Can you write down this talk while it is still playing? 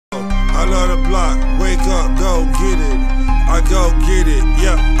I love the block, wake up, go get it. I go get it,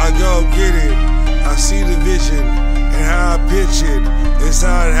 yep, I go get it. I see the vision and how I pitch it. It's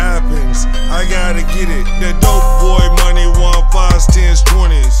how it happens, I gotta get it. That dope boy money, 1, 5s, 10s,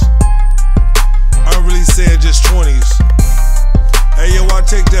 20s. I'm really saying just 20s. Hey yo, I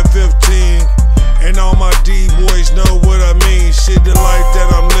take that 15. And all my D-boys know what I mean. Shit, the life that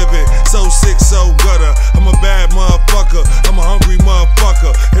I'm living. So sick, so gutter. I'm a bad motherfucker. I'm a hungry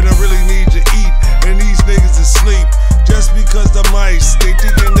motherfucker.